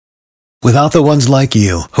Without the ones like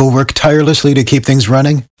you, who work tirelessly to keep things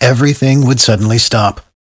running, everything would suddenly stop.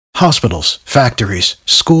 Hospitals, factories,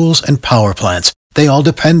 schools, and power plants, they all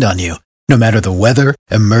depend on you. No matter the weather,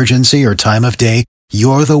 emergency, or time of day,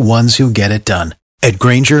 you're the ones who get it done. At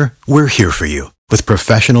Grainger, we're here for you with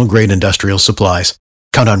professional-grade industrial supplies.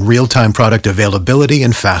 Count on real-time product availability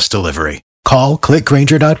and fast delivery. Call,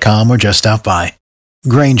 clickgrainger.com, or just stop by.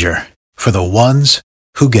 Grainger, for the ones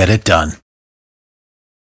who get it done.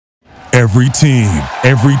 Every team,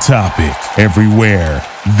 every topic, everywhere.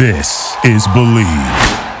 This is Believe.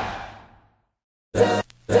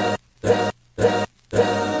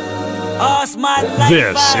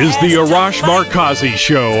 This is the Arash Markazi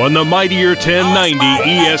Show on the Mightier 1090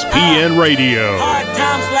 ESPN Radio.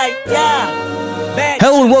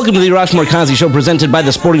 Hello and welcome to the Arash Markazi Show, presented by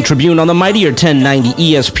the Sporting Tribune on the Mightier 1090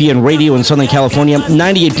 ESPN Radio in Southern California,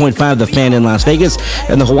 98.5 The Fan in Las Vegas,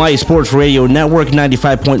 and the Hawaii Sports Radio Network,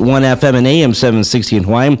 95.1 FM and AM 760 in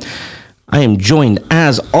Hawaii. I am joined,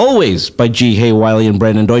 as always, by G. Hay Wiley and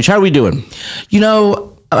Brandon Deutsch. How are we doing? You know,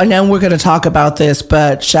 I know we're going to talk about this,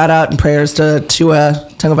 but shout out and prayers to Tua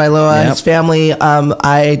Tagovailoa, his family.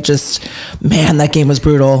 That game was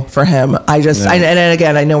brutal for him. And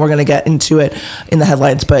again, I know we're going to get into it in the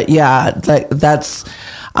headlines, but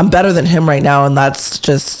I'm better than him right now, and that's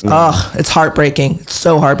just, it's heartbreaking. It's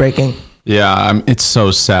so heartbreaking. Yeah, it's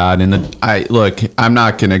so sad. And I'm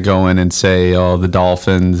not going to go in and say, the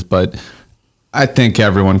Dolphins, but I think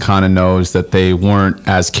everyone kind of knows that they weren't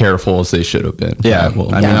as careful as they should have been. Yeah.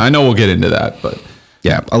 I know we'll get into that, but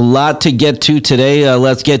yeah, a lot to get to today.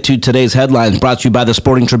 Let's get to today's headlines, brought to you by the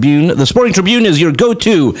Sporting Tribune. The Sporting Tribune is your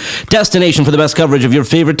go-to destination for the best coverage of your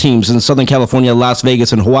favorite teams in Southern California, Las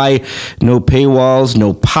Vegas, and Hawaii. No paywalls,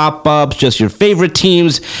 no pop-ups, just your favorite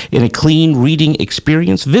teams in a clean reading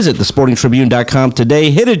experience. Visit thesportingtribune.com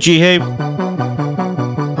today. Hit it, G-Hay.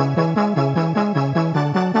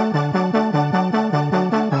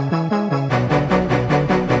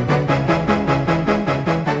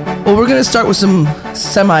 Well, we're going to start with some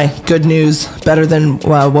semi-good news, better than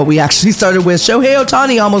what we actually started with. Shohei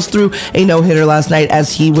Ohtani almost threw a no-hitter last night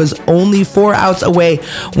as he was only 4 outs away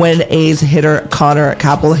when A's hitter Connor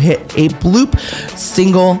Capel hit a bloop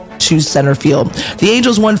single to center field. The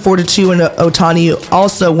Angels won 4-2, and Ohtani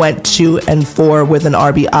also went 2-4 with an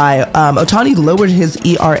RBI. Ohtani lowered his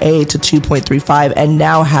ERA to 2.35 and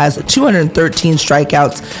now has 213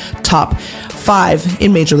 strikeouts, top 5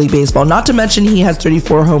 in Major League Baseball. Not to mention he has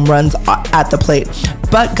 34 home runs at the plate.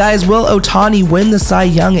 But guys, will Ohtani win the Cy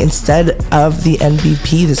Young instead of the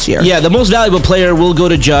MVP this year? Yeah, the most valuable player will go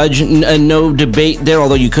to Judge. No debate there,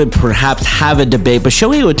 although you could perhaps have a debate. But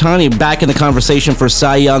Shohei Ohtani back in the conversation for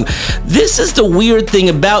Cy Young. This is the weird thing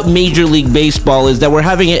about Major League Baseball, is that we're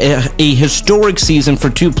having a historic season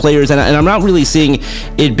for two players, and I'm not really seeing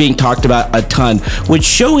it being talked about a ton. With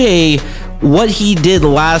Shohei, what he did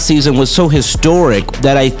last season was so historic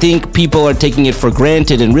that I think people are taking it for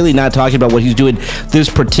granted and really not talking about what he's doing this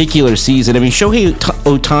particular season. I mean, Shohei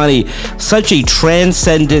Ohtani, such a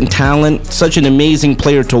transcendent talent, such an amazing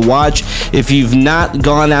player to watch. If you've not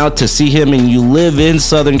gone out to see him and you live in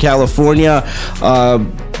Southern California,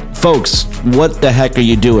 folks, what the heck are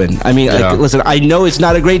you doing? I mean, listen, I know it's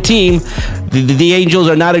not a great team. The Angels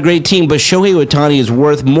are not a great team, but Shohei Ohtani is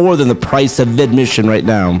worth more than the price of admission right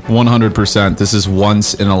now. 100%. This is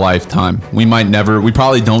once in a lifetime. We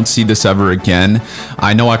probably don't see this ever again.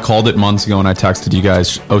 I know I called it months ago and I texted you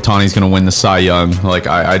guys, Ohtani's going to win the Cy Young.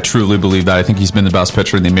 I truly believe that. I think he's been the best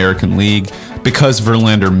pitcher in the American League because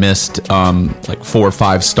Verlander missed 4 or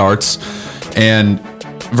 5 starts. And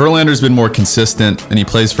Verlander's been more consistent and he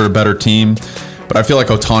plays for a better team, but I feel like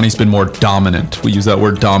Ohtani's been more dominant. We use that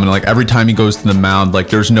word dominant. Like every time he goes to the mound,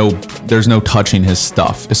 there's no touching his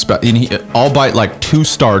stuff. All by 2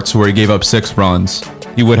 starts where he gave up 6 runs,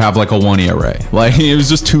 he would have a 1 ERA. It was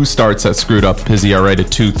just 2 starts that screwed up his ERA to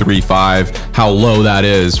 2.35. How low that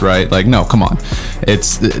is, right? No, come on.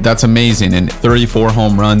 That's amazing. And 34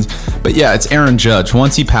 home runs. But yeah, it's Aaron Judge.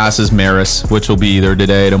 Once he passes Maris, which will be either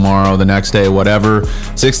today, tomorrow, the next day, whatever,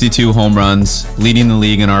 62 home runs, leading the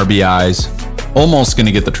league in RBIs. Almost going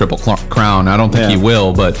to get the triple crown. I don't think he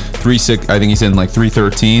will, but 3.6. I think he's in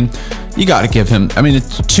 313. You got to give him. I mean,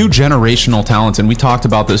 it's 2 generational talents, and we talked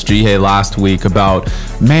about this, G-Hay, last week about,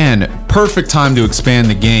 perfect time to expand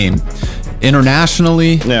the game.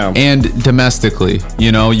 Internationally and domestically.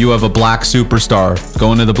 You have a black superstar,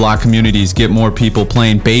 go into the black communities, get more people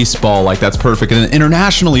playing baseball, that's perfect. And then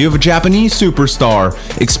internationally, you have a Japanese superstar,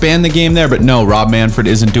 expand the game there. But no, Rob Manfred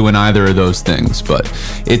isn't doing either of those things. But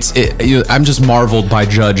I'm just marveled by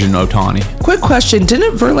Judge and Ohtani. Quick question: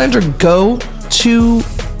 didn't Verlander go to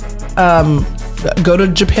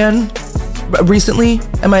Japan recently?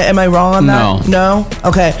 Am I wrong on that? No.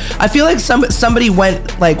 Okay. I feel like somebody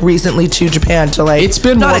went like recently to Japan to like. It's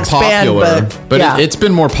been not more expand, popular, but yeah. it's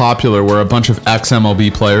been more popular where a bunch of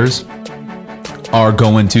ex-MLB players are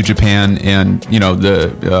going to Japan, and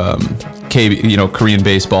the Korean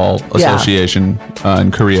Baseball Association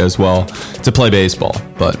in Korea as well to play baseball,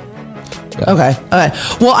 but. Yeah. Okay.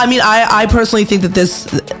 Well, I mean, I personally think that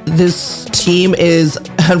this team is,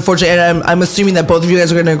 unfortunately, and I'm assuming that both of you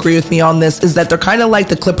guys are going to agree with me on this, is that they're kind of like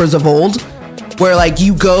the Clippers of old, where like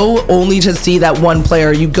you go only to see that one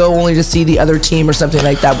player, you go only to see the other team or something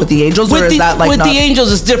like that. With the Angels, or is that like the Angels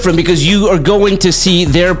is different because you are going to see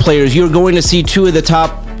their players. You're going to see two of the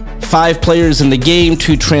top 5 players in the game,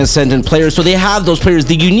 2 transcendent players. So they have those players.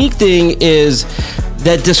 The unique thing is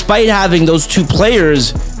that despite having those 2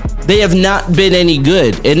 players, they have not been any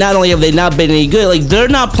good. And not only have they not been any good, like they're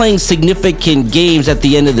not playing significant games at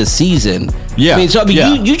the end of the season. Yeah.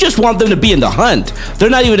 You just want them to be in the hunt.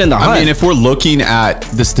 They're not even in the hunt. I mean, if we're looking at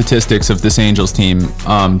the statistics of this Angels team,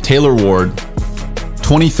 Taylor Ward,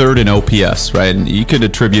 23rd in OPS, right? And you could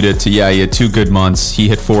attribute it to, he had 2 good months. He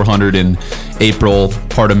hit 400 in April,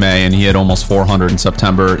 part of May, and he had almost 400 in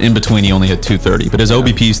September. In between, he only hit 230. But his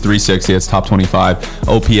OBP is 360. It's top 25.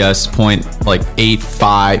 OPS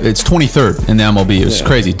 .85. It's 23rd in the MLB. It was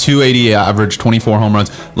crazy. 280 average, 24 home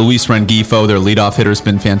runs. Luis Rengifo, their leadoff hitter, has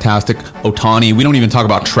been fantastic. Ohtani, we don't even talk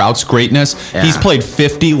about Trout's greatness. Yeah. He's played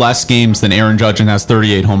 50 less games than Aaron Judge and has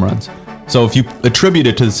 38 home runs. So if you attribute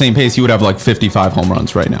it to the same pace, he would have like 55 home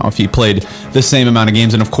runs right now if he played the same amount of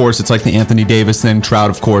games. And of course, it's like the Anthony Davis thing. Trout,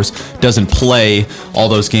 of course, doesn't play all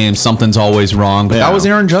those games. Something's always wrong. But that was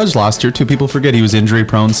Aaron Judge last year, too. People forget he was injury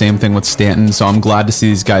prone. Same thing with Stanton. So I'm glad to see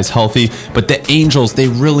these guys healthy. But the Angels, they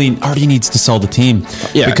really already needs to sell the team.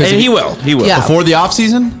 Yeah, because he will. Yeah. Before the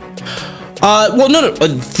offseason? No.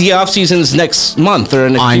 The offseason's next month or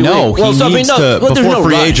in a few I know. weeks. Before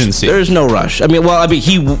free agency. There's no rush. I mean,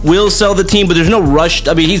 he will sell the team, but there's no rush.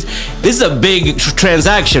 I mean, this is a big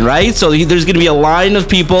transaction, right? So there's going to be a line of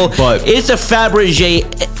people. But it's a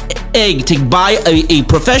Fabergé egg to buy a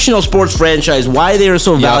professional sports franchise. Why they are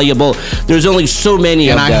so valuable? There's only so many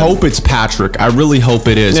of them. And I hope it's Patrick. I really hope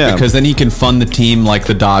it is, because then he can fund the team like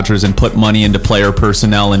the Dodgers and put money into player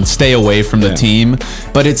personnel and stay away from the team.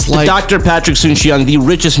 But it's like Dr. Patrick Soon-Shiong, the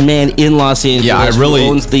richest man in Los Angeles, who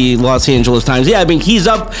owns the Los Angeles Times. Yeah, I mean, he's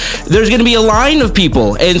up. There's going to be a line of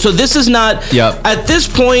people. And so this is not, at this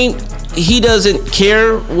point, he doesn't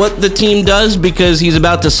care what the team does because he's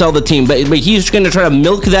about to sell the team. But he's going to try to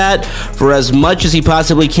milk that for as much as he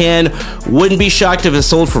possibly can. Wouldn't be shocked if it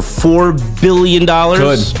sold for $4 billion.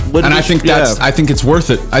 Good. And I think it's worth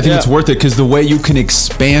it. I think it's worth it because the way you can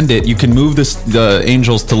expand it, you can move the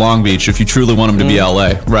Angels to Long Beach if you truly want them to be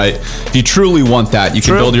LA, right? If you truly want that, you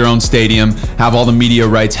can build your own stadium, have all the media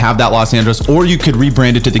rights, have that Los Angeles, or you could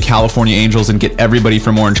rebrand it to the California Angels and get everybody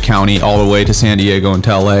from Orange County all the way to San Diego and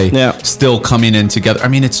to LA. Yeah. Still coming in together. I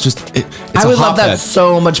mean, it's just I would love that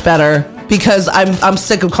so much better because I'm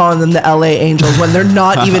sick of calling them the LA Angels when they're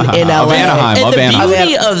not even in LA. And the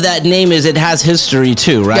beauty of that name is it has history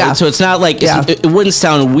too, right? Yeah. So it's not like it wouldn't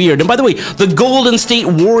sound weird. And by the way, the Golden State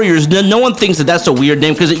Warriors, no one thinks that that's a weird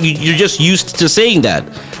name because you're just used to saying that.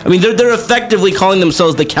 I mean, they're effectively calling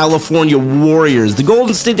themselves the California Warriors, the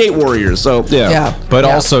Golden State Warriors. So but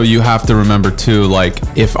also you have to remember too, like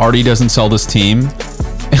if Artie doesn't sell this team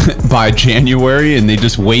by January and they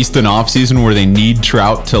just waste an offseason where they need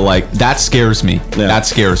Trout to that scares me. Yeah. That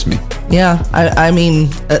scares me. Yeah, I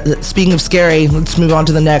mean, speaking of scary, let's move on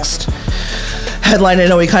to the next headline. I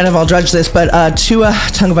know we kind of all judged this, but Tua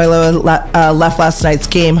Tagovailoa left last night's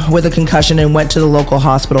game with a concussion and went to the local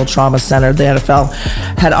hospital trauma center. The NFL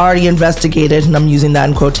had already investigated, and I'm using that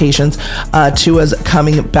in quotations, Tua's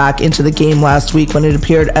coming back into the game last week when it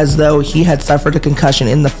appeared as though he had suffered a concussion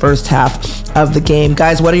in the first half of the game.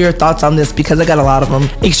 Guys, what are your thoughts on this? Because I got a lot of them.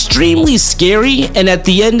 Extremely scary, and at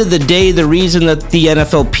the end of the day, the reason that the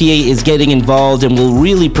NFLPA is getting involved and will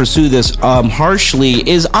really pursue this harshly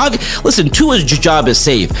is obvious. Listen, Tua's job is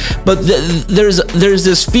safe, but there's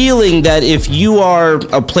this feeling that if you are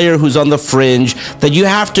a player who's on the fringe, that you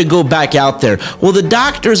have to go back out there. Well, the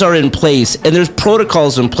doctors are in place, and there's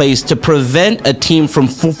protocols in place to prevent a team from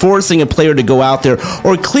forcing a player to go out there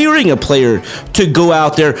or clearing a player to go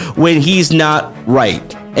out there when he's not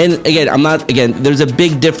right. And again, there's a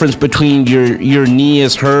big difference between your knee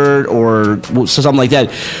is hurt or something like that.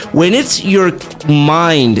 When it's your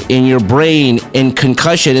mind and your brain and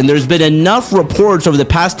concussion, and there's been enough reports over the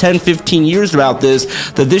past 10, 15 years about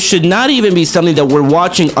this, that this should not even be something that we're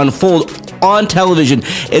watching unfold on television.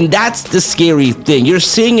 And that's the scary thing. You're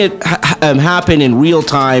seeing it happen in real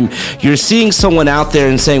time. You're seeing someone out there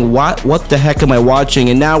and saying, what the heck am I watching?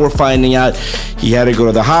 And now we're finding out he had to go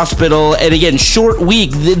to the hospital. And again, short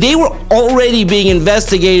week. They were already being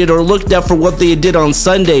investigated or looked at for what they did on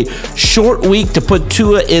Sunday. Short week to put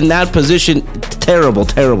Tua in that position. Terrible.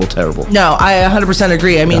 No, I 100%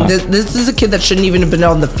 agree. I mean, this is a kid that shouldn't even have been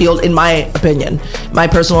on the field, in my opinion, my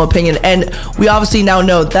personal opinion. And we obviously now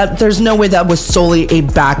know that there's no way that was solely a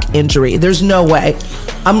back injury. There's no way.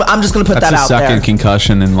 I'm just going to put that out there. That's a second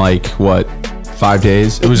concussion in 5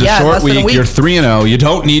 days. It was a short week. You're 3-0. You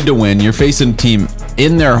don't need to win. You're facing a team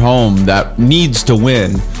in their home that needs to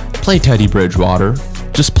win. Play Teddy Bridgewater.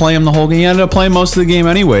 Just play him the whole game. He ended up playing most of the game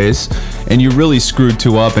anyways, and you really screwed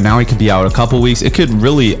Tua up, and now he could be out a couple weeks. It could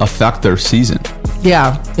really affect their season.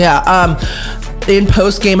 Yeah. In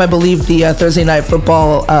post game, I believe the Thursday Night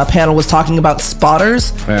Football panel was talking about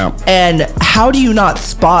spotters. Yeah. And how do you not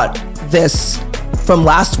spot this from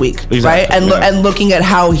last week, exactly, right? And looking at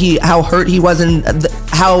how hurt he was and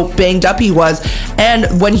how banged up he was, and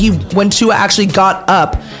when Tua actually got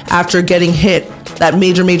up after getting hit. That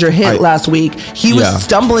major hit last week, he was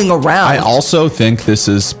stumbling around. I also think this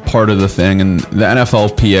is part of the thing, and the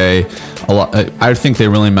NFLPA, I think they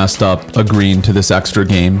really messed up agreeing to this extra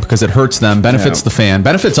game because it hurts them, benefits the fan,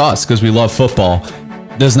 benefits us because we love football,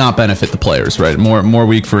 does not benefit the players, right? More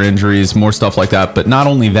week for injuries, more stuff like that. But not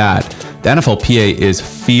only that, the NFLPA is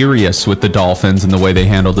furious with the Dolphins and the way they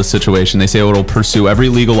handled the situation. They say it'll pursue every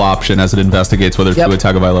legal option as it investigates whether Tua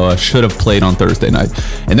Tagovailoa should have played on Thursday night.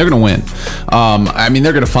 And they're going to win.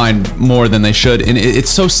 They're going to find more than they should. And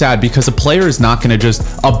it's so sad because a player is not going to just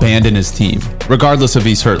abandon his team, regardless if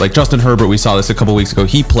he's hurt. Like Justin Herbert, we saw this a couple weeks ago.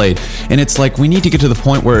 He played. And it's like we need to get to the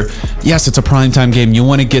point where, yes, it's a primetime game. You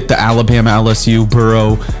want to get the Alabama, LSU,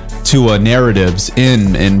 Burrow, Tua narratives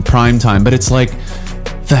in primetime. But it's like,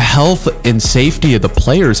 the health and safety of the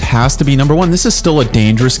players has to be number one. This is still a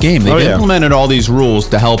dangerous game. They've implemented all these rules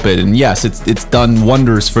to help it. And yes, it's done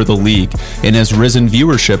wonders for the league and has risen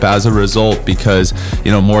viewership as a result because,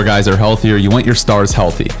 more guys are healthier. You want your stars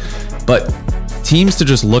healthy. But teams to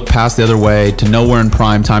just look past the other way, to know we're in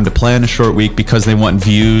prime time, to play in a short week because they want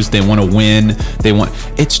views, they want to win,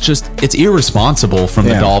 it's irresponsible from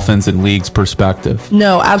the Dolphins and league's perspective.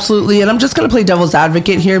 No, absolutely. And I'm just going to play devil's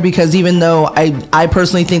advocate here because even though I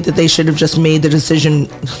personally think that they should have just made the decision,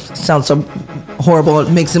 sounds so horrible,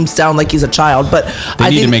 it makes him sound like he's a child, but they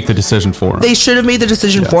need to make the decision for him. They should have made the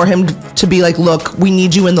decision for him to be like, look, we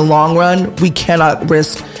need you in the long run. We cannot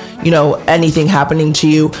risk anything happening to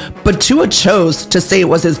you. But Tua chose to say it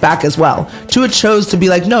was his back as well. Tua chose to be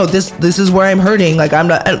like, no, this is where I'm hurting. Like, I'm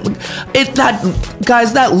not.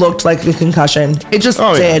 That looked like a concussion. It just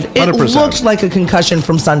did. 100%. It looked like a concussion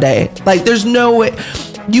from Sunday. Like, there's no way.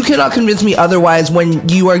 You cannot convince me otherwise when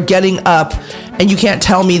you are getting up and you can't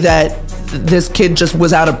tell me that this kid just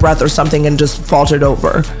was out of breath or something and just faltered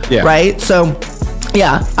over. Yeah. Right? So,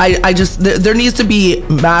 yeah, I just there needs to be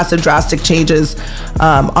massive, drastic changes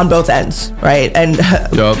on both ends, right? And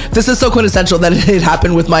this is so quintessential that it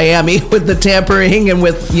happened with Miami, with the tampering and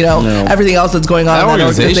with everything else that's going on in that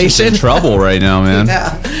organization. In trouble right now, man.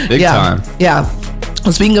 Big time. Yeah.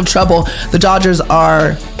 Well, speaking of trouble, the Dodgers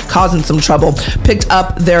are causing some trouble. Picked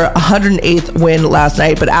up their 108th win last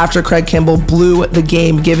night, but after Craig Kimbrell blew the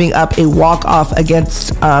game, giving up a walk-off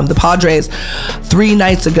against the Padres 3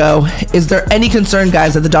 nights ago, is there any concern,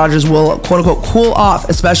 guys, that the Dodgers will, quote-unquote, cool off,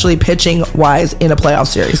 especially pitching-wise in a playoff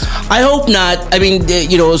series? I hope not. I mean,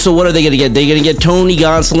 so what are they going to get? They're going to get Tony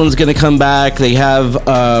Gonsolin's going to come back. They have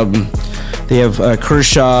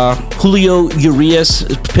Kershaw, Julio Urias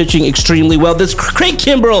pitching extremely well. This Craig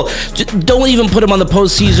Kimbrell, don't even put him on the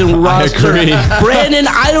postseason roster. I agree. Brandon,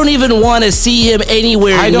 I don't even want to see him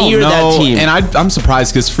anywhere near that team. And I'm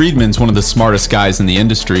surprised because Friedman's one of the smartest guys in the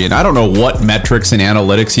industry, and I don't know what metrics and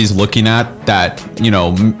analytics he's looking at that,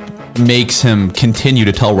 makes him continue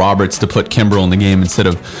to tell Roberts to put Kimbrell in the game instead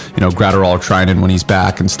of, Gratterall or Trinan when he's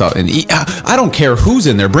back and stuff. And I don't care who's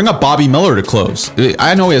in there. Bring up Bobby Miller to close.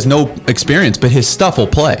 I know he has no experience, but his stuff will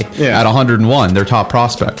play at 101, their top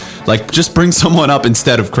prospect. Like, just bring someone up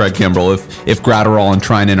instead of Craig Kimbrell if Gratterall and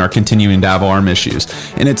Trinan are continuing to have arm issues.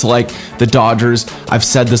 And it's like the Dodgers, I've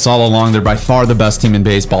said this all along, they're by far the best team in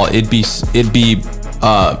baseball. It'd be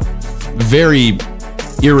very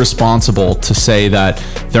irresponsible to say that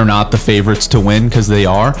they're not the favorites to win because they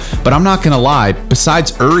are, but I'm not going to lie,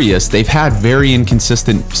 besides Urias, they've had very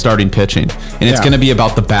inconsistent starting pitching, and it's going to be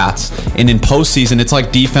about the bats. And in postseason, it's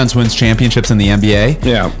like defense wins championships in the NBA.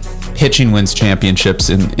 pitching wins championships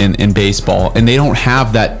in baseball, and they don't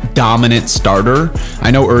have that dominant starter. I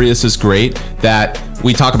know Urias is great. That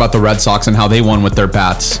we talk about the Red Sox and how they won with their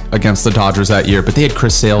bats against the Dodgers that year, but they had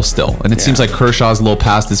Chris Sale still, and it seems like Kershaw's a little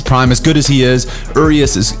past his prime. As good as he is,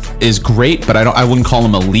 Urias is great, but I wouldn't call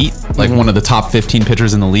him elite, like one of the top 15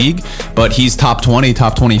 pitchers in the league. But he's top 20,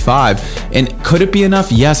 top 25. And could it be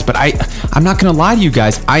enough? Yes, but I'm not going to lie to you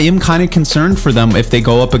guys. I am kind of concerned for them if they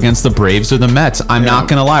go up against the Braves or the Mets. I'm not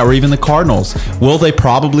going to lie, or even the Cardinals. Will they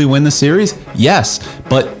probably win the series? Yes,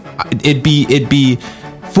 but it'd be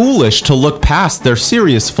foolish to look past their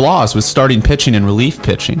serious flaws with starting pitching and relief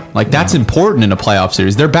pitching. Like, that's important in a playoff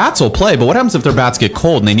series. Their bats will play, but what happens if their bats get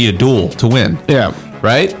cold and they need a duel to win? Yeah.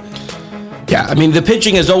 Right? Yeah, I mean, the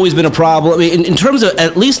pitching has always been a problem. I mean, in terms of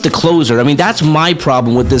at least the closer, I mean, that's my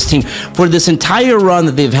problem with this team. For this entire run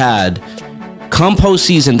that they've had, come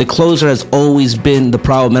postseason, the closer has always been the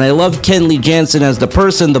problem. And I love Kenley Jansen as the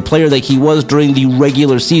person, the player that he was during the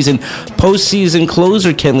regular season. Postseason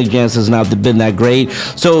closer, Kenley Jansen has not been that great.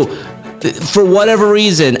 So, for whatever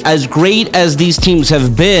reason, as great as these teams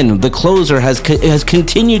have been, the closer has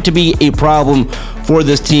continued to be a problem for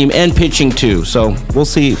this team, and pitching too. So we'll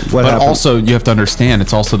see what happens. But also, you have to understand,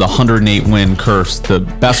 it's also the 108 win curse, the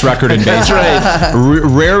best record in baseball. That's right.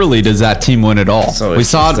 Rarely does that team win at all. So we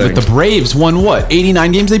saw it with the Braves, won what,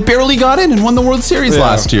 89 games? They barely got in and won the World Series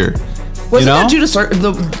last year. Wasn't that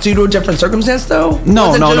due to a different circumstance, though?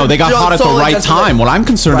 No. They got hot at the right time. What I'm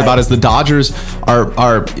concerned about is the Dodgers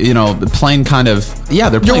are playing kind of,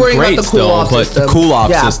 they're playing great still, but the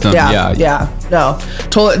cool-off system. Yeah. No,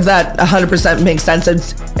 totally, that 100% makes sense.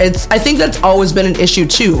 I think that's always been an issue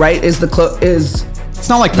too, right? It's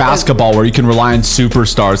not like basketball where you can rely on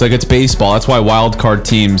superstars. Like, it's baseball. That's why wild card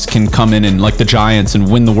teams can come in and, like the Giants, and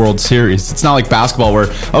win the World Series. It's not like basketball where,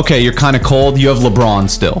 okay, you're kind of cold, you have LeBron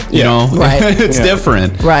still. You know? Right. It's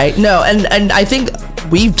different. Right. No, and I think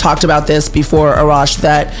we've talked about this before, Arash,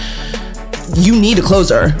 that you need a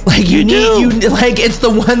closer. Like, it's the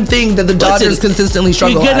one thing that the Dodgers consistently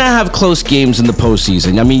struggle You're gonna have close games in the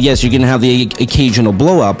postseason. I mean, yes, you're gonna have the occasional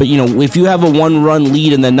blowout, but if you have a 1-run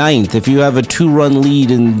lead in the ninth, if you have a 2-run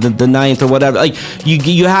lead in the ninth or whatever, like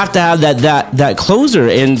you have to have that closer.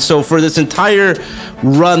 And so for this entire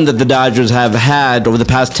run that the Dodgers have had over the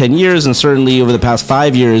past 10 years, and certainly over the past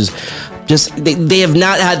 5 years, just they have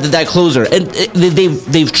not had that closer, and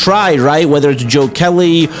they've tried, right? Whether it's Joe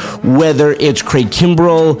Kelly, whether it's Craig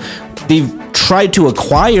Kimbrell, they've tried to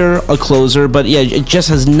acquire a closer, but it just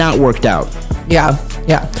has not worked out. Yeah.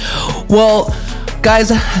 Well,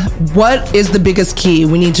 guys, what is the biggest key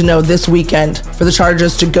we need to know this weekend for the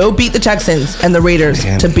Chargers to go beat the Texans and the Raiders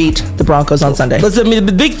to beat the Broncos on Sunday? Listen, I mean,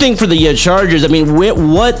 the big thing for the Chargers, I mean,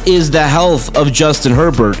 what is the health of Justin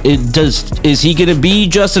Herbert? Is he going to be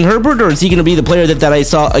Justin Herbert, or is he going to be the player that I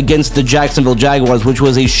saw against the Jacksonville Jaguars, which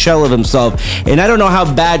was a shell of himself? And I don't know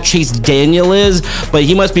how bad Chase Daniel is, but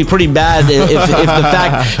he must be pretty bad if the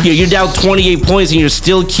fact you're down 28 points and you're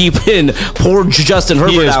still keeping poor Justin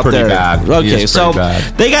Herbert out there. Bad. Okay, so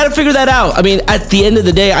they got to figure that out. I mean, at the end of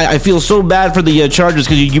the day, I feel so bad for the Chargers,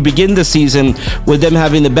 because you begin the season with them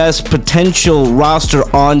having the best potential roster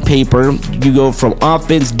on paper. You go from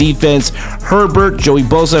offense, defense, Herbert, Joey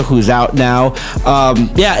Bosa, who's out now.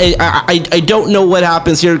 I don't know what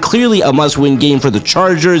happens here. Clearly a must-win game for the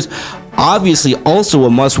Chargers. Obviously also a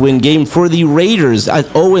must-win game for the Raiders at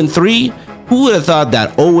 0-3. Who would have thought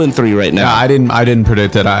that? 0-3 right now. Yeah, I didn't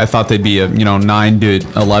predict it. I thought they'd be a 9 to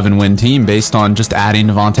 11 win team based on just adding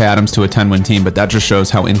Devontae Adams to a 10-win team. But that just shows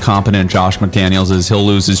how incompetent Josh McDaniels is. He'll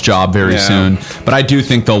lose his job very soon. But I do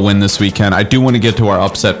think they'll win this weekend. I do want to get to our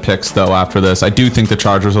upset picks though after this. I do think the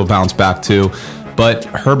Chargers will bounce back too. But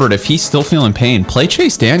Herbert, if he's still feeling pain, play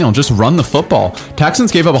Chase Daniel and just run the football.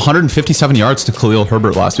 Texans gave up 157 yards to Khalil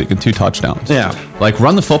Herbert last week and 2 touchdowns. Yeah. Like,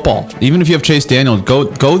 run the football. Even if you have Chase Daniel,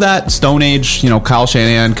 go that Stone Age, Kyle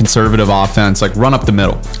Shanahan conservative offense. Like, run up the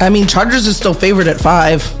middle. I mean, Chargers is still favored at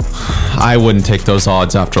 5. I wouldn't take those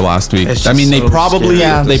odds after last week. I mean, they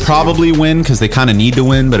probably win because they kind of need to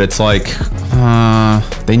win, but it's like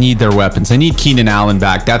they need their weapons. They need Keenan Allen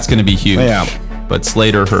back. That's going to be huge. Yeah. But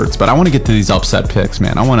Slater hurts. But I want to get to these upset picks,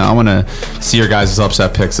 man. I want to see your guys'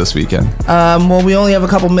 upset picks this weekend. Well, we only have a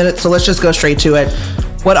couple minutes, so let's just go straight to it.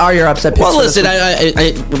 What are your upset picks? Well, listen,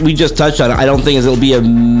 we just touched on it. I don't think it'll be a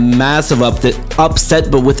massive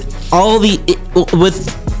upset, but with all these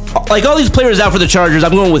players out for the Chargers,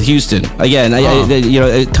 I'm going with Houston again.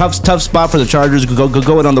 A tough spot for the Chargers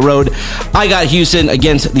going on the road. I got Houston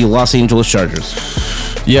against the Los Angeles Chargers.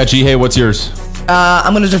 Yeah, G. What's yours?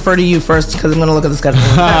 I'm going to defer to you first because I'm going to look at the schedule.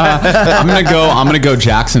 I'm going to go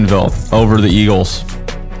Jacksonville over the Eagles.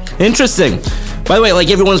 Interesting. By the way, like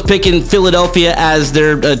everyone's picking Philadelphia as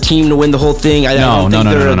their team to win the whole thing. I don't think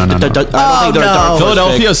they're a dark horse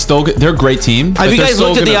Philadelphia's still good. They're a great team. Have you guys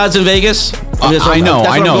looked at the odds in Vegas? I know.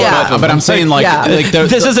 But I'm saying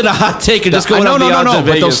this isn't a hot take. Just going on the odds in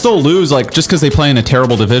Vegas. But they'll still lose. Like just because they play in a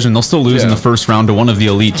terrible division, they'll still lose in the first round to one of the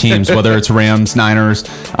elite teams. Whether it's Rams, Niners,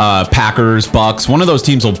 Packers, Bucks, one of those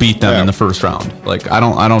teams will beat them in the first round. Like I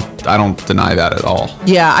don't deny that at all.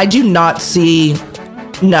 Yeah, I do not see.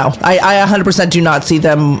 No, I 100% do not see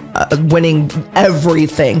them winning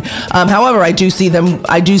everything. However, I do see them.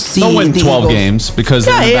 I do see they'll win 12 Eagles. Games because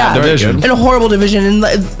they're in a bad division, in a horrible division, and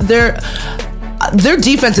their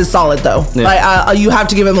defense is solid though. Yeah. You have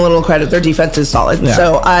to give them a little credit. Their defense is solid. Yeah.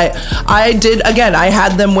 So I did again. I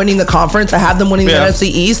had them winning the conference. I had them winning the NFC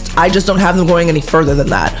East. I just don't have them going any further than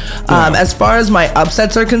that. As far as my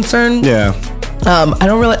upsets are concerned, I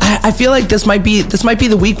don't really. I feel like this might be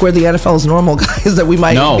the week where the NFL is normal, guys. That we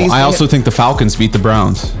might. No, I also think the Falcons beat the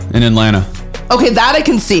Browns in Atlanta. Okay, that I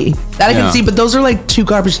can see. But those are like two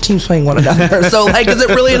garbage teams playing one another. So, like, is it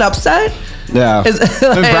really an upset? Yeah.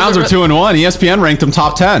 The Browns are 2-1. ESPN ranked them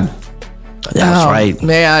top 10. That's right,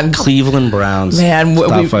 man. Cleveland Browns, man.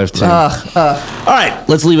 Top 5 team. All right,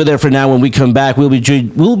 let's leave it there for now. When we come back, we'll be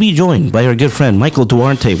joined by our good friend Michael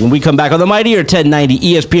Duarte. When we come back on the mightier 1090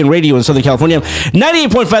 ESPN Radio in Southern California,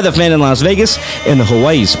 98.5 The Fan in Las Vegas, and the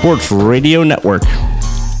Hawaii Sports Radio Network.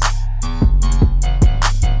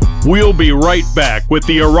 We'll be right back with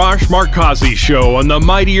the Arash Markazi Show on the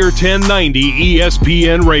mightier 1090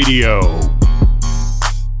 ESPN Radio.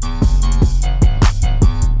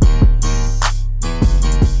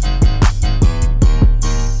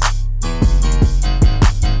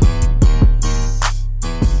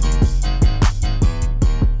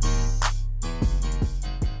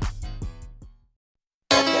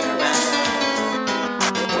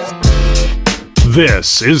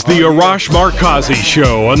 This is the Arash Markazi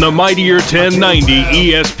Show on the mightier 1090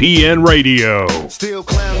 ESPN Radio.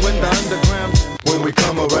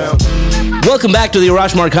 Welcome back to the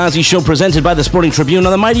Arash Markazi Show, presented by the Sporting Tribune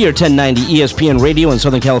on the mightier 1090 ESPN Radio in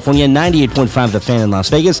Southern California, 98.5 The Fan in Las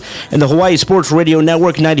Vegas, and the Hawaii Sports Radio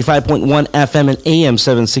Network, 95.1 FM and AM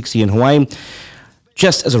 760 in Hawaii.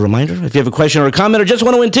 Just as a reminder, if you have a question or a comment or just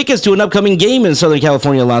want to win tickets to an upcoming game in Southern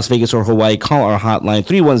California, Las Vegas, or Hawaii, call our hotline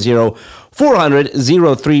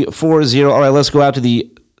 310-400-0340. All right, let's go out to the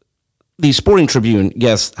Sporting Tribune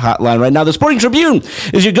guest hotline right now. The Sporting Tribune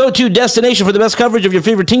is your go-to destination for the best coverage of your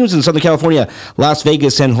favorite teams in Southern California, Las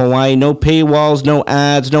Vegas, and Hawaii. No paywalls, no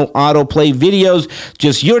ads, no autoplay videos,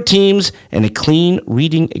 just your teams and a clean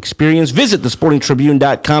reading experience. Visit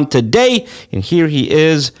thesportingtribune.com today, and here he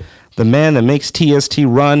is, the man that makes TST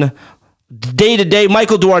run day to day,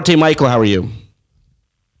 Michael Duarte. Michael, how are you?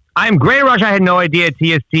 I'm great, Rush. I had no idea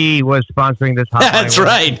TST was sponsoring this hotline. That's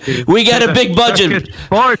right. We got a big budget.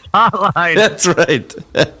 Sports hotline. That's right.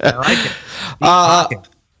 I like it.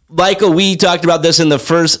 Michael, we talked about this in the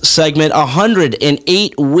first segment.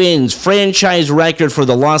 108 wins, franchise record for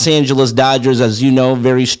the Los Angeles Dodgers. As you know,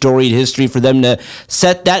 very storied history for them to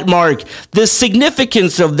set that mark. The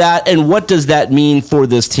significance of that, and what does that mean for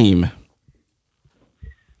this team?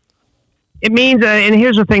 It means, and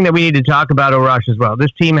here's the thing that we need to talk about, Arash, as well.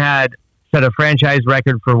 This team had set a franchise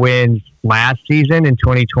record for wins last season in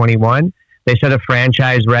 2021. They set a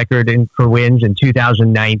franchise record for wins in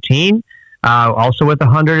 2019. Also with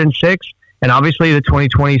 106, and obviously the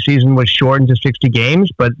 2020 season was shortened to 60 games,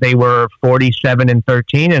 but they were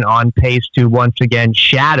 47-13 and on pace to once again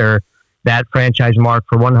shatter that franchise mark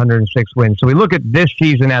for 106 wins. So we look at this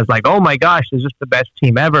season as like, oh my gosh, this is the best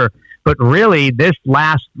team ever. But really, this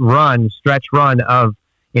last stretch run of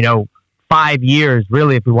 5 years,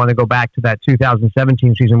 really, if we want to go back to that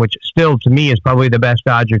 2017 season, which still to me is probably the best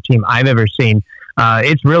Dodger team I've ever seen.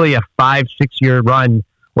 It's really a 5-6 year run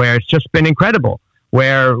where it's just been incredible,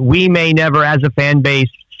 where we may never as a fan base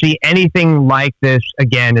see anything like this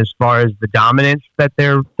again, as far as the dominance that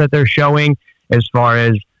they're showing, as far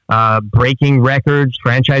as breaking records,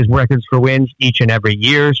 franchise records for wins each and every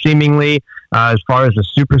year, seemingly, as far as the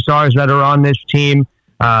superstars that are on this team,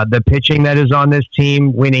 the pitching that is on this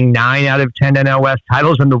team, winning 9 out of 10 NL West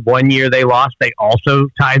titles. And the 1 year they lost, they also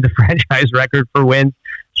tied the franchise record for wins.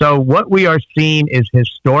 So what we are seeing is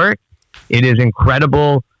historic. It is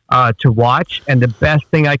incredible to watch. And the best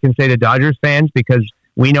thing I can say to Dodgers fans, because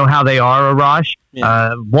we know how they are, Arash,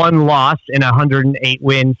 one loss in a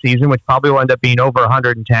 108-win season, which probably will end up being over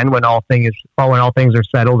 110 when all things are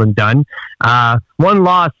settled and done. One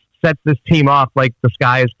loss sets this team off like the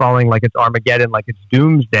sky is falling, like it's Armageddon, like it's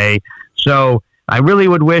doomsday. So I really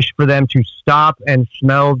would wish for them to stop and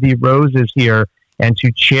smell the roses here and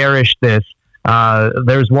to cherish this.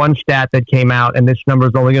 There's one stat that came out, and this number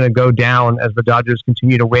is only going to go down as the Dodgers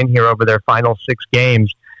continue to win here over their final 6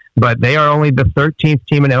 games. But they are only the 13th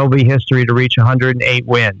team in MLB history to reach 108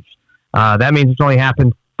 wins. That means it's only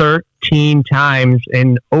happened 13 times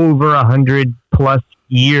in over 100+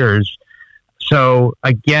 years. So,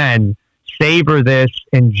 again, savor this,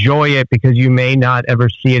 enjoy it, because you may not ever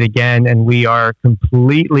see it again. And we are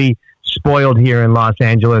completely spoiled here in Los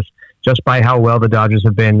Angeles just by how well the Dodgers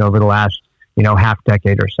have been over the last, half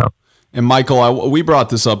decade or so. And Michael, we brought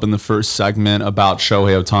this up in the first segment about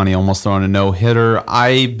Shohei Ohtani almost throwing a no-hitter.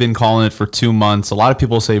 I've been calling it for 2 months. A lot of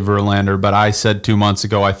people say Verlander, but I said 2 months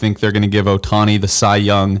ago I think they're going to give Ohtani the Cy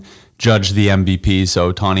Young, Judge the MVP.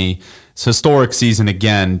 So Ohtani's historic season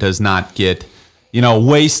again does not get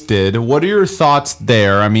wasted. What are your thoughts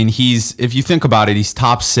there? I mean, if you think about it, he's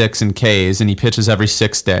top 6 in Ks, and he pitches every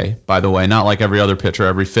 6th day, by the way, not like every other pitcher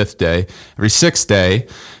every 5th day, every 6th day.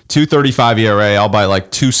 2.35 ERA. I'll buy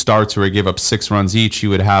like 2 starts where he gave up 6 runs each. He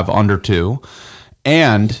would have under 2.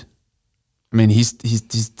 And I mean, he's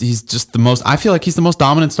just the most. I feel like he's the most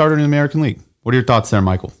dominant starter in the American League. What are your thoughts there,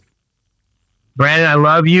 Michael? Brandon, I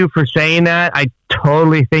love you for saying that. I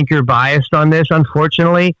totally think you're biased on this,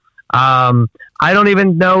 unfortunately. I don't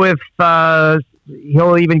even know if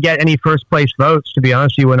he'll even get any first place votes, to be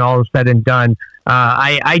honest with you, when all is said and done.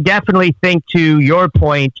 I definitely think, to your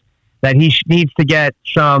point, that he needs to get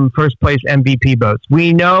some first place MVP votes.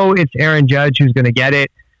 We know it's Aaron Judge who's going to get it.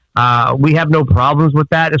 We have no problems with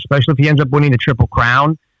that, especially if he ends up winning the Triple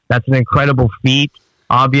Crown. That's an incredible feat.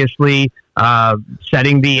 Obviously,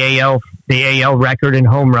 setting the AL record in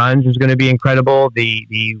home runs is going to be incredible.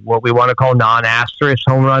 The what we want to call non-asterisk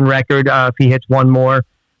home run record, if he hits one more,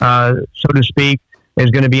 so to speak, is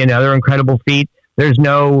going to be another incredible feat. There's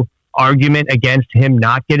no argument against him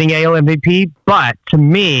not getting AL MVP, but to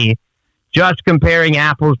me, just comparing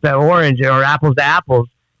apples to orange or apples to apples,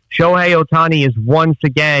 Shohei Ohtani is once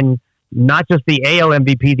again not just the AL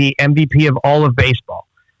MVP, the MVP of all of baseball.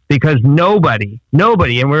 Because nobody,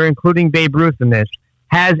 and we're including Babe Ruth in this,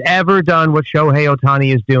 has ever done what Shohei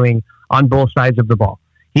Ohtani is doing on both sides of the ball.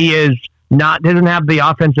 He doesn't have the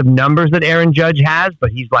offensive numbers that Aaron Judge has,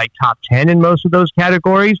 but he's like top 10 in most of those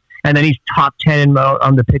categories, and then he's top 10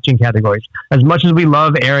 on the pitching categories. As much as we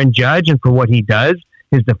love Aaron Judge and for what he does,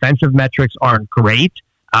 his defensive metrics aren't great,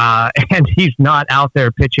 and he's not out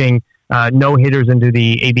there pitching no-hitters into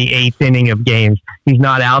the 8th inning of games. He's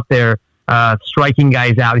not out there striking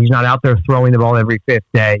guys out. He's not out there throwing the ball every 5th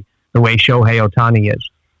day the way Shohei Ohtani is.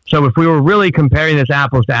 So if we were really comparing this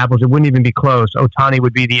apples to apples, it wouldn't even be close. Ohtani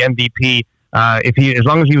would be the MVP as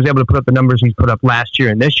long as he was able to put up the numbers he's put up last year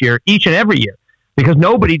and this year, each and every year, because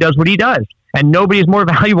nobody does what he does, and nobody is more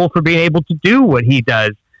valuable for being able to do what he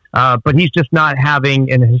does. But he's just not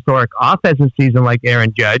having an historic offensive season like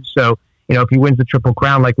Aaron Judge. So, if he wins the Triple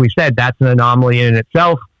Crown, like we said, that's an anomaly in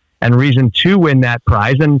itself and reason to win that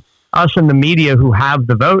prize. And us in the media who have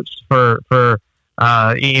the votes for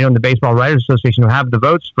the Baseball Writers Association, who have the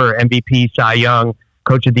votes for MVP, Cy Young,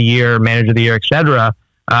 Coach of the Year, Manager of the Year, etc.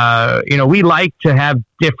 We like to have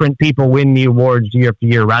different people win the awards year after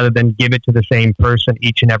year rather than give it to the same person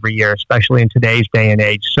each and every year, especially in today's day and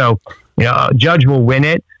age. So, Judge will win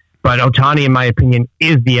it. But Ohtani, in my opinion,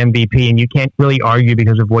 is the MVP, and you can't really argue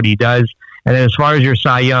because of what he does. And then as far as your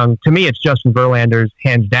Cy Young, to me, it's Justin Verlander's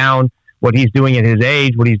hands down. What he's doing at his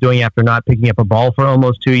age, what he's doing after not picking up a ball for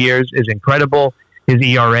almost 2 years is incredible. His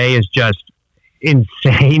ERA is just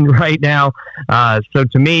insane right now. So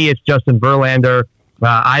to me, it's Justin Verlander.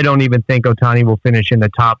 I don't even think Ohtani will finish in the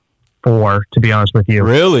top 4, to be honest with you.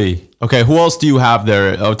 Really? Okay, who else do you have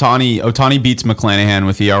there? Ohtani beats McClanahan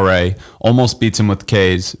with ERA, almost beats him with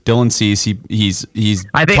Ks. Dylan Cease, he's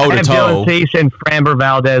I think toe-to-toe. I have Dylan Cease and Framber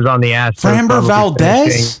Valdez on the Astros. Framber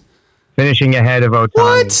Valdez? Finishing ahead of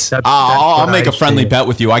Ohtani. What? I'll make a friendly bet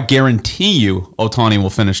with you. I guarantee you Ohtani will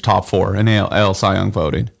finish top 4 in AL Cy Young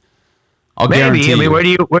voting. I'll guarantee you. I mean, where do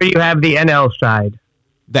you have the NL side?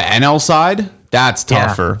 The NL side? That's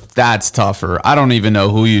tougher. Yeah. That's tougher. I don't even know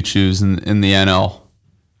who you choose in the NL.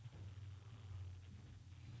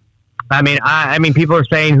 I mean, people are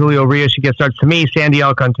saying Julio Urias should get started. To me, Sandy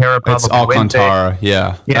Alcantara probably It's Alcantara,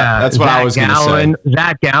 yeah. That's what I was going to say.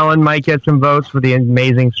 Zach Gallen might get some votes for the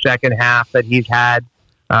amazing second half that he's had.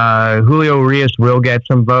 Julio Urias will get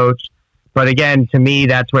some votes. But again, to me,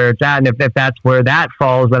 that's where it's at. And if that's where that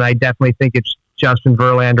falls, then I definitely think it's Justin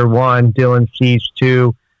Verlander 1, Dylan Cease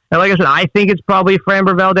 2. And like I said, I think it's probably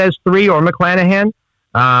Framber Valdez 3 or McClanahan.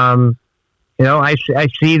 I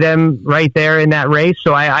see them right there in that race.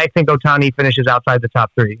 So I think Ohtani finishes outside the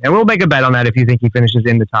top 3. And we'll make a bet on that if you think he finishes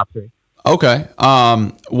in the top 3. Okay.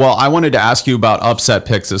 Well, I wanted to ask you about upset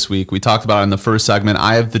picks this week. We talked about it in the first segment.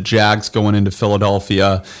 I have the Jags going into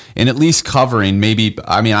Philadelphia and at least covering. Maybe,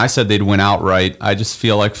 I mean, I said they'd win outright. I just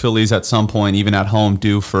feel like Philly's at some point, even at home,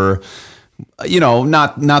 due for,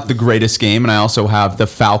 not the greatest game. And I also have the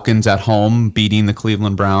Falcons at home beating the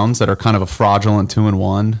Cleveland Browns that are kind of a fraudulent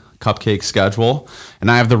 2-1 cupcake schedule.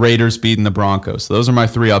 And I have the Raiders beating the Broncos. So those are my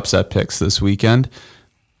 3 upset picks this weekend.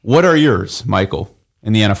 What are yours, Michael,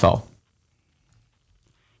 in the NFL?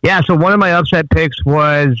 Yeah, so one of my upset picks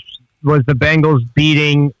was the Bengals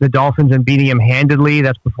beating the Dolphins and beating them handedly.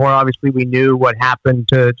 That's before, obviously, we knew what happened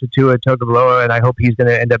to Tua Tagovailoa, and I hope he's going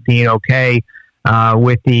to end up being okay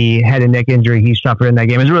with the head and neck injury he suffered in that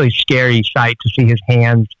game. It was a really scary sight to see his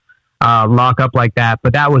hands lock up like that,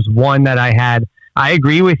 but that was one that I had. I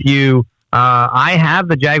agree with you. I have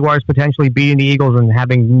the Jaguars potentially beating the Eagles and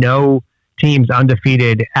having no teams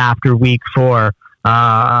undefeated after week 4.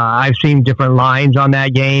 I've seen different lines on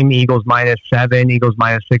that game. Eagles -7, Eagles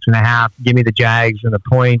 -6.5. Give me the Jags and the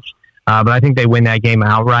points. But I think they win that game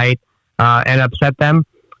outright and upset them.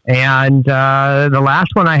 And the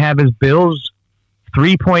last one I have is Bills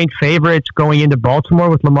 3-point favorites going into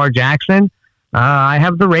Baltimore with Lamar Jackson. I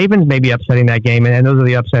have the Ravens maybe upsetting that game, and those are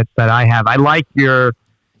the upsets that I have. I like your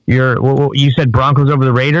you said Broncos over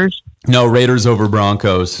the Raiders? No, Raiders over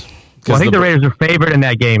Broncos. Well, I think the Raiders are favored in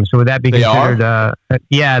that game, so would that be considered?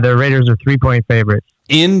 Yeah, the Raiders are 3-point favorites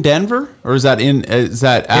in Denver, or is that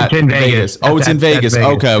at it's in Vegas? Oh, it's in Vegas.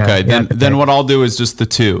 Okay. Yeah, Then what I'll do is just the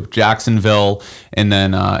 2, Jacksonville, and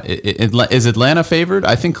then is Atlanta favored?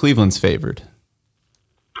 I think Cleveland's favored.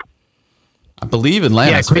 I believe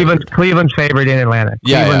Atlanta. Yeah, Cleveland's favored in Atlanta.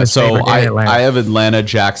 Yeah. So I have Atlanta,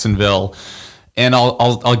 Jacksonville. And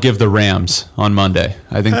I'll give the Rams on Monday.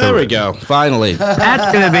 I think there we go. Finally,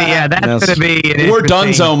 that's gonna be. We're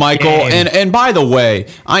donezo, Michael. And by the way,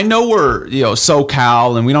 I know we're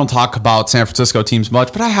SoCal and we don't talk about San Francisco teams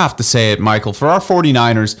much, but I have to say it, Michael. For our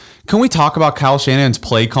 49ers, can we talk about Kyle Shanahan's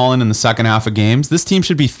play calling in the second half of games? This team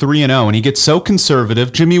should be 3-0, and he gets so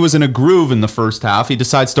conservative. Jimmy was in a groove in the first half. He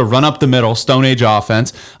decides to run up the middle, Stone Age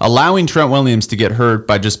offense, allowing Trent Williams to get hurt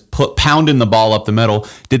by just pounding the ball up the middle.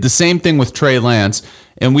 Did the same thing with Trey Lance,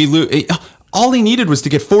 and we lose. All he needed was to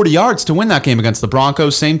get 40 yards to win that game against the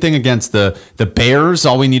Broncos. Same thing against the Bears.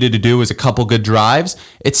 All we needed to do was a couple good drives.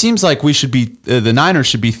 It seems like we should be the Niners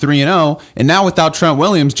should be 3-0, and now without Trent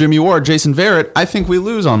Williams, Jimmy Ward, Jason Verrett, I think we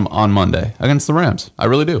lose on Monday against the Rams. I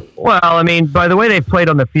really do. Well, I mean, by the way they played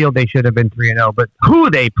on the field, they should have been 3-0. But who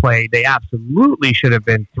they played, they absolutely should have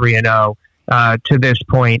been 3-0 to this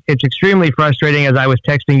point. It's extremely frustrating. As I was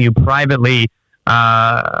texting you privately.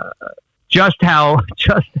 Just how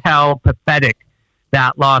pathetic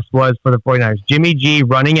that loss was for the 49ers. Jimmy G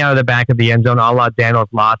running out of the back of the end zone, a la Dan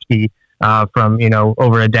Orlovsky from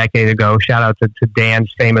over a decade ago. Shout out to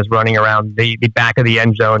Dan's famous running around the back of the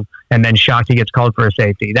end zone, and then shocked he gets called for a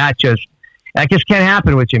safety. That just can't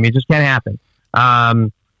happen with Jimmy. It just can't happen.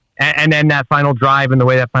 And then that final drive and the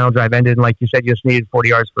way that final drive ended, and like you said, you just needed 40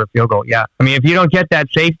 yards for a field goal. Yeah, I mean, if you don't get that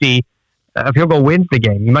safety, a field goal wins the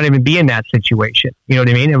game. You might even be in that situation. You know what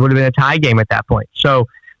I mean? It would have been a tie game at that point. So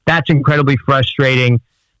that's incredibly frustrating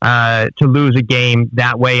to lose a game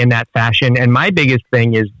that way in that fashion. And my biggest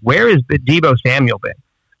thing is, where has Deebo Samuel been?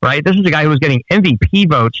 Right? This is a guy who was getting MVP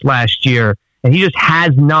votes last year, and he just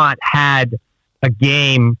has not had a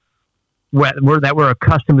game that we're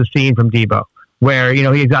accustomed to seeing from Deebo, where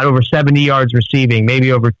he's got over 70 yards receiving,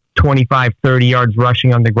 maybe over 25, 30 yards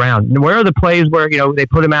rushing on the ground. And where are the plays where they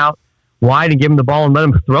put him out wide and give him the ball and let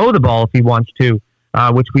him throw the ball if he wants to,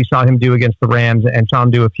 which we saw him do against the Rams and saw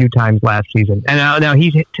him do a few times last season. And now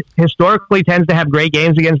he historically tends to have great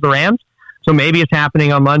games against the Rams, so maybe it's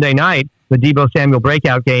happening on Monday night, the Deebo Samuel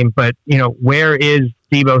breakout game. But where is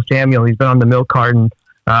Deebo Samuel? He's been on the milk carton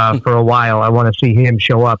for a while. I want to see him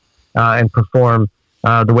show up and perform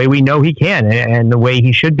the way we know he can and the way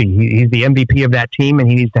he should be. He's the MVP of that team, and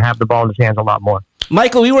he needs to have the ball in his hands a lot more.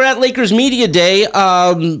 Michael, we were at Lakers Media Day,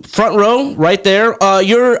 front row, right there.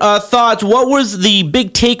 Your thoughts, what was the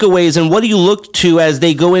big takeaways, and what do you look to as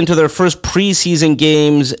they go into their first preseason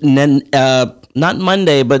games, not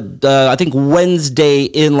Monday, but I think Wednesday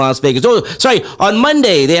in Las Vegas. Oh, sorry, on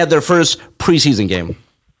Monday they had their first preseason game.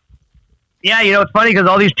 Yeah, it's funny because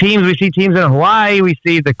all these teams, we see teams in Hawaii, we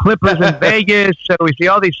see the Clippers in Vegas, so we see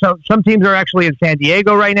all these, some teams are actually in San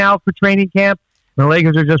Diego right now for training camp. The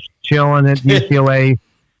Lakers are just chilling at UCLA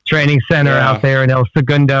Training Center out there in El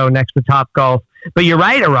Segundo next to Topgolf. But you're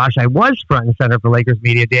right, Arash. I was front and center for Lakers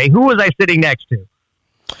Media Day. Who was I sitting next to?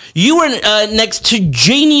 You were next to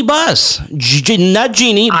Janie Buss. Not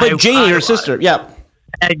Jeannie, but Janie, her sister. Yeah.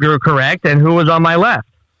 Edgar, correct. And who was on my left?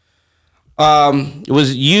 It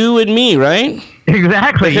was you and me, right?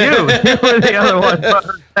 Exactly, you. You were the other one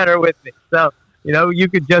better with me. So, you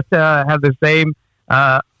could just have the same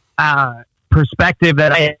perspective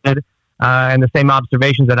that I had and the same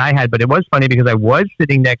observations that I had. But it was funny because I was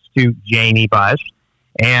sitting next to Janie Buss,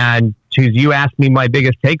 and you asked me my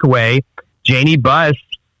biggest takeaway. Janie Buss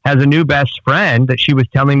has a new best friend that she was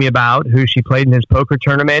telling me about, who she played in his poker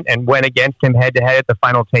tournament and went against him head-to-head at the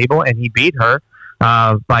final table, and he beat her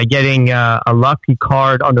by getting a lucky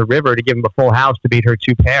card on the river to give him a full house to beat her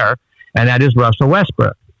 2-pair, and that is Russell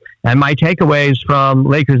Westbrook. And my takeaways from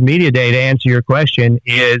Lakers Media Day, to answer your question,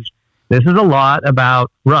 is this is a lot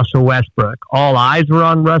about Russell Westbrook. All eyes were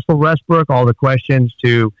on Russell Westbrook. All the questions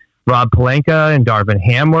to Rob Pelinka and Darvin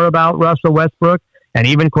Ham were about Russell Westbrook, and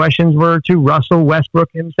even questions were to Russell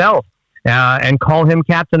Westbrook himself. And call him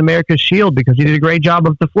Captain America's shield because he did a great job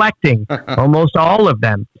of deflecting almost all of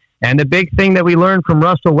them. And the big thing that we learned from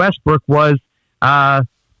Russell Westbrook was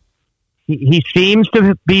he seems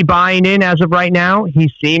to be buying in as of right now.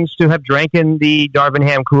 He seems to have drank in the Darvin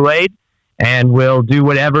Ham Kool-Aid and will do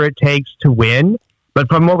whatever it takes to win. But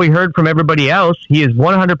from what we heard from everybody else, he is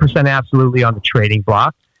 100% absolutely on the trading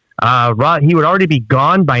block. He would already be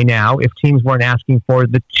gone by now if teams weren't asking for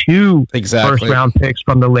the 2 first-round picks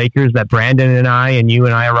from the Lakers that Brandon and I and you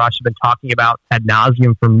and I, Arash, have been talking about ad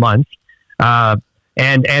nauseum for months.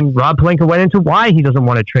 And Rob Pelinka went into why he doesn't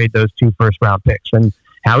want to trade those 2 first-round picks and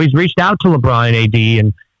how he's reached out to LeBron and AD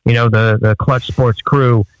and the Clutch Sports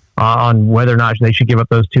crew on whether or not they should give up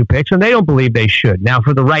those 2 picks, and they don't believe they should. Now,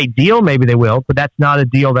 for the right deal, maybe they will, but that's not a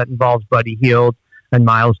deal that involves Buddy Hield and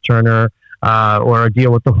Miles Turner or a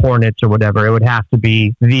deal with the Hornets or whatever. It would have to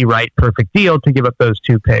be the right, perfect deal to give up those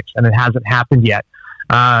 2 picks, and it hasn't happened yet.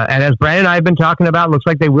 And as Brandon and I have been talking about, it looks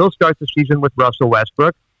like they will start the season with Russell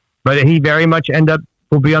Westbrook, but he very much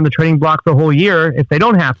will be on the trading block the whole year if they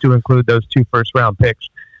don't have to include those 2 first-round picks.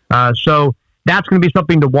 So that's going to be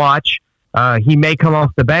something to watch. He may come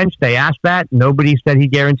off the bench. They asked that. Nobody said he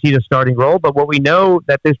guaranteed a starting role, but what we know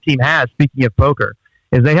that this team has, speaking of poker,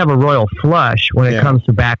 is they have a royal flush when it comes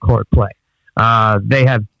to backcourt play. They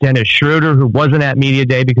have Dennis Schroeder, who wasn't at Media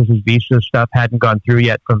Day because his visa stuff hadn't gone through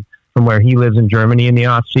yet from where he lives in Germany in the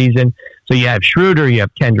off season. So you have Schroeder, you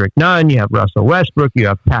have Kendrick Nunn, you have Russell Westbrook, you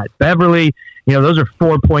have Pat Beverly. Those are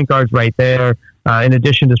 4 point guards right there, in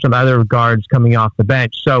addition to some other guards coming off the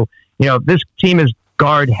bench. So, this team is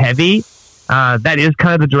guard heavy. That is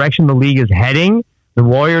kind of the direction the league is heading. The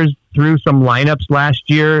Warriors threw some lineups last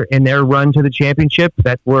year in their run to the championship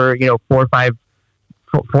that were, 4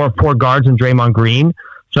 guards and Draymond Green.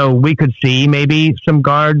 So we could see maybe some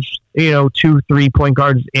guards, 2-3 point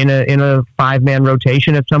guards in a 5-man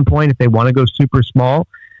rotation at some point if they want to go super small.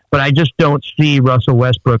 But I just don't see Russell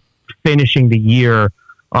Westbrook finishing the year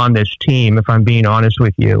on this team, if I'm being honest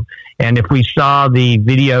with you. And if we saw the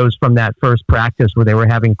videos from that first practice where they were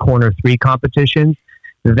having corner 3 competitions,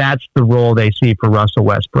 that's the role they see for Russell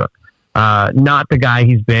Westbrook. Not the guy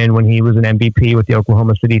he's been when he was an MVP with the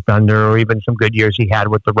Oklahoma City Thunder, or even some good years he had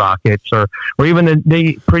with the Rockets, or even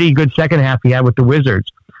the pretty good second half he had with the Wizards.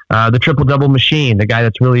 The triple-double machine, the guy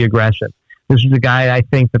that's really aggressive. This is a guy I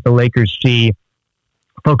think that the Lakers see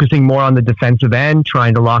focusing more on the defensive end,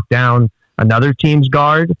 trying to lock down another team's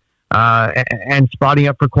guard, and spotting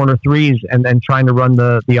up for corner 3s, and then trying to run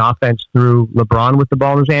the offense through LeBron with the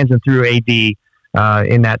ball in his hands and through AD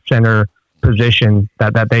in that center position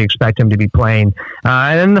that they expect him to be playing.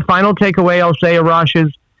 And then the final takeaway I'll say, Arash,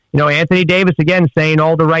 is Anthony Davis again saying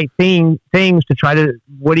all the right things to try to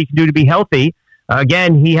what he can do to be healthy.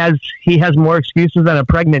 Again, he has more excuses than a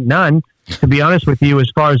pregnant nun, to be honest with you, as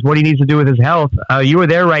far as what he needs to do with his health. You were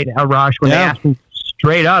there, right, Arash, when they asked him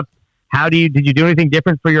straight up, did you do anything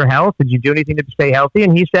different for your health? Did you do anything to stay healthy?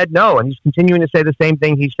 And he said no. And he's continuing to say the same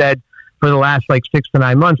thing he said for the last 6 to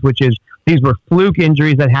 9 months, which is these were fluke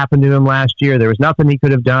injuries that happened to him last year. There was nothing he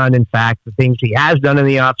could have done. In fact, the things he has done in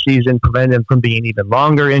the offseason prevented him from being even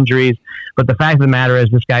longer injuries. But the fact of the matter is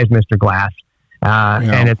this guy's Mr. Glass.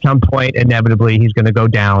 And at some point, inevitably, he's going to go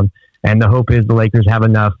down. And the hope is the Lakers have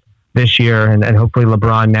enough this year. And hopefully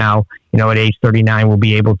LeBron now, at age 39, will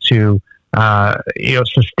be able to,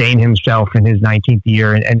 sustain himself in his 19th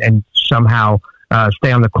year and somehow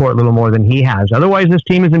stay on the court a little more than he has. Otherwise, this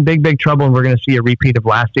team is in big, big trouble, and we're going to see a repeat of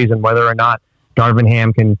last season, whether or not Darvin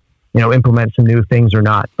Ham can, implement some new things or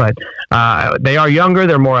not. But they are younger.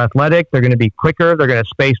 They're more athletic. They're going to be quicker. They're going to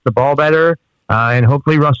space the ball better. And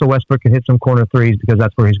hopefully Russell Westbrook can hit some corner threes because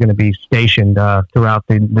that's where he's going to be stationed throughout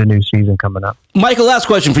the new season coming up. Michael, last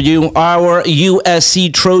question for you. Our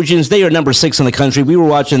USC Trojans, they are number 6 in the country. We were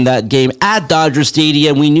watching that game at Dodger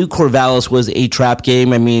Stadium. We knew Corvallis was a trap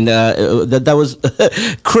game. I mean, that was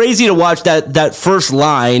crazy to watch that first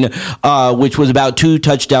line, which was about 2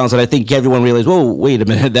 touchdowns. And I think everyone realized, whoa, wait a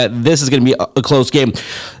minute, that this is going to be a close game.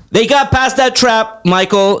 They got past that trap,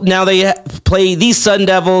 Michael. Now they play these Sun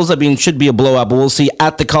Devils. I mean, should be a blowout, but we'll see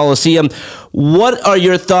at the Coliseum. What are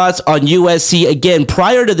your thoughts on USC? Again,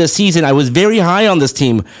 prior to the season, I was very high on this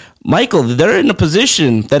team. Michael, they're in a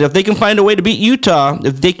position that if they can find a way to beat Utah,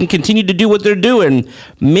 if they can continue to do what they're doing,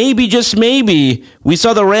 maybe, just maybe, we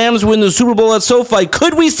saw the Rams win the Super Bowl at SoFi.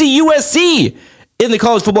 Could we see USC in the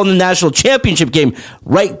college football in the national championship game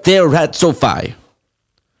right there at SoFi?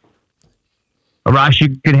 Arash,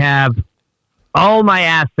 you could have all my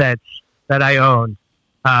assets that I own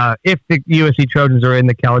if the USC Trojans are in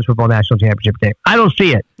the college football national championship game. I don't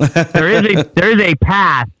see it. There is a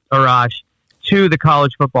path, Arash, to the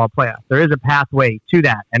college football playoff. There is a pathway to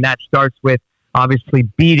that, and that starts with obviously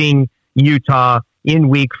beating Utah in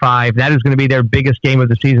Week 5. That is going to be their biggest game of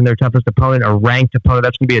the season, their toughest opponent, a ranked opponent.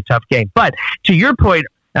 That's going to be a tough game. But to your point,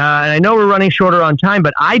 and I know we're running shorter on time,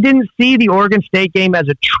 but I didn't see the Oregon State game as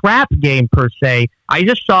a trap game per se. I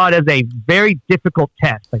just saw it as a very difficult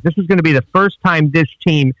test. Like, this is going to be the first time this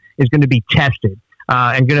team is going to be tested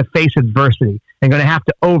and going to face adversity and going to have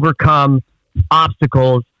to overcome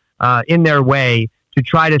obstacles in their way to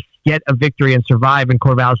try to get a victory and survive in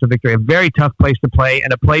Corvallis a victory. A very tough place to play,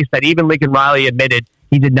 and a place that even Lincoln Riley admitted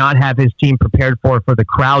he did not have his team prepared for the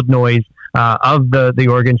crowd noise of the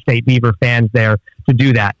Oregon State Beaver fans there to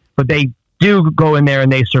do that. But they do go in there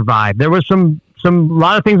and they survive. There was a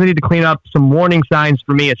lot of things they need to clean up, some warning signs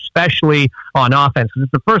for me, especially on offense. Because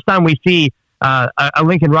it's the first time we see a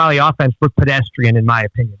Lincoln Riley offense look pedestrian, in my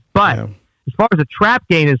opinion. But as far as the trap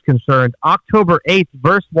game is concerned, October 8th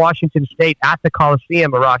versus Washington State at the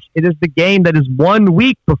Coliseum, Arash, it is the game that is 1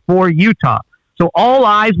 week before Utah. So all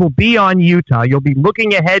eyes will be on Utah. You'll be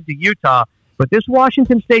looking ahead to Utah. But this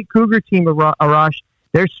Washington State Cougar team, Arash,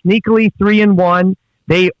 they're sneakily 3-1.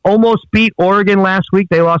 They almost beat Oregon last week.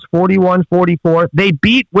 They lost 41-44. They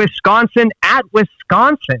beat Wisconsin at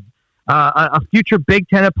Wisconsin, a future Big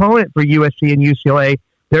Ten opponent for USC and UCLA.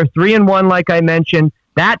 They're 3-1, like I mentioned.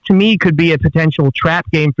 That, to me, could be a potential trap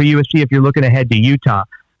game for USC if you're looking ahead to Utah.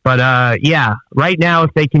 But, right now,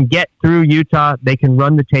 if they can get through Utah, they can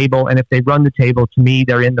run the table. And if they run the table, to me,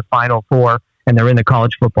 they're in the Final Four and they're in the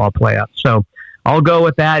college football playoff. So I'll go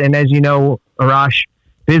with that. And as you know, Arash,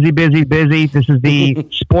 busy. This is the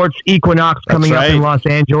sports equinox coming up in Los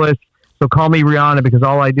Angeles. So call me Rihanna because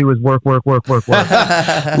all I do is work. Love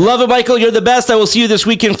it, Michael. You're the best. I will see you this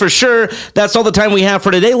weekend for sure. That's all the time we have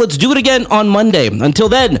for today. Let's do it again on Monday. Until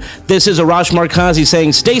then, this is Arash Markazi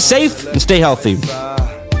saying stay safe and stay healthy.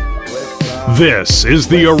 This is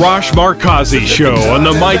the Arash Markazi Show on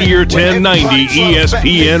the Mightier 1090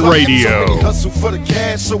 ESPN Radio. Hustle for the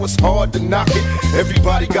cash, so it's hard to knock it.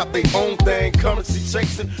 Everybody got their own thing, currency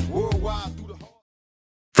chasing worldwide.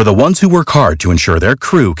 For the ones who work hard to ensure their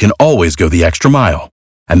crew can always go the extra mile,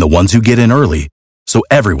 and the ones who get in early so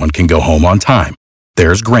everyone can go home on time,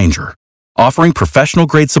 there's Grainger, offering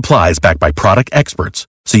professional-grade supplies backed by product experts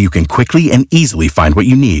so you can quickly and easily find what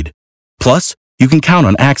you need. Plus, you can count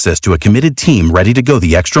on access to a committed team ready to go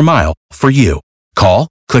the extra mile for you. Call,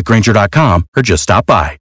 click Grainger.com, or just stop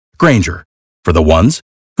by. Grainger, for the ones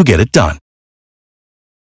who get it done.